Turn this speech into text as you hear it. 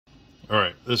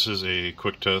Alright, this is a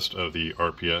quick test of the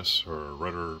RPS, or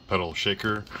rudder pedal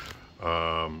shaker.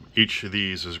 Each of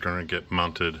these is going to get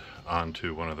mounted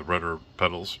onto one of the rudder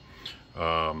pedals.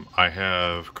 I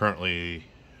have currently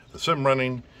the sim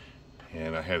running,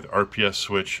 and I have the RPS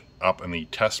switch up in the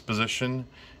test position,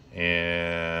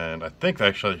 and I think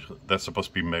actually that's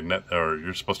supposed to be magnetic, or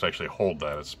you're supposed to actually hold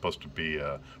that. It's supposed to be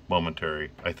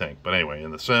momentary, I think. But anyway,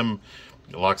 in the sim,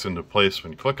 it locks into place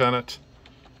when you click on it.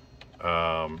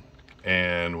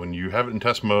 And when you have it in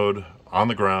test mode on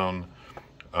the ground,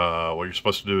 what you're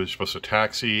supposed to do is you're supposed to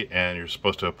taxi, and you're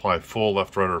supposed to apply full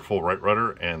left rudder, full right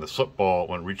rudder, and the slip ball,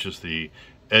 when it reaches the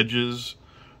edges,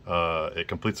 it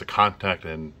completes the contact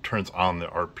and turns on the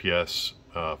RPS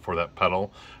for that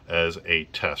pedal as a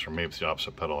test, or maybe it's the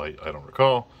opposite pedal, I don't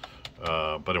recall.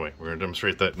 But anyway, we're going to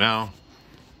demonstrate that now.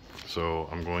 So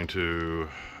I'm going to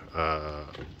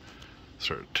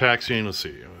start taxiing. Let's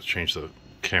see, let's change the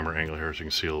camera angle here so you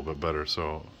can see a little bit better.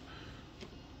 So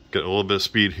get a little bit of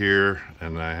speed here,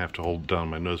 and I have to hold down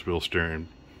my nose wheel steering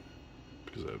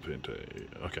because I've been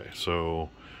okay.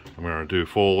 So I'm going to do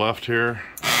full left here,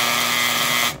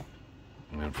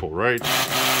 and then full right.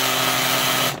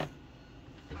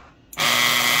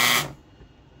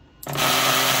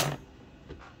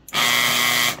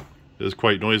 It is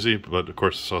quite noisy, but of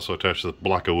course it's also attached to the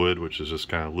block of wood, which is just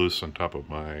kind of loose on top of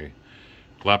my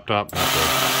laptop.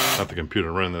 Not the computer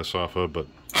I'm running this off of, but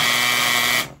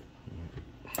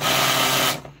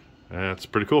that's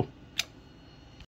pretty cool.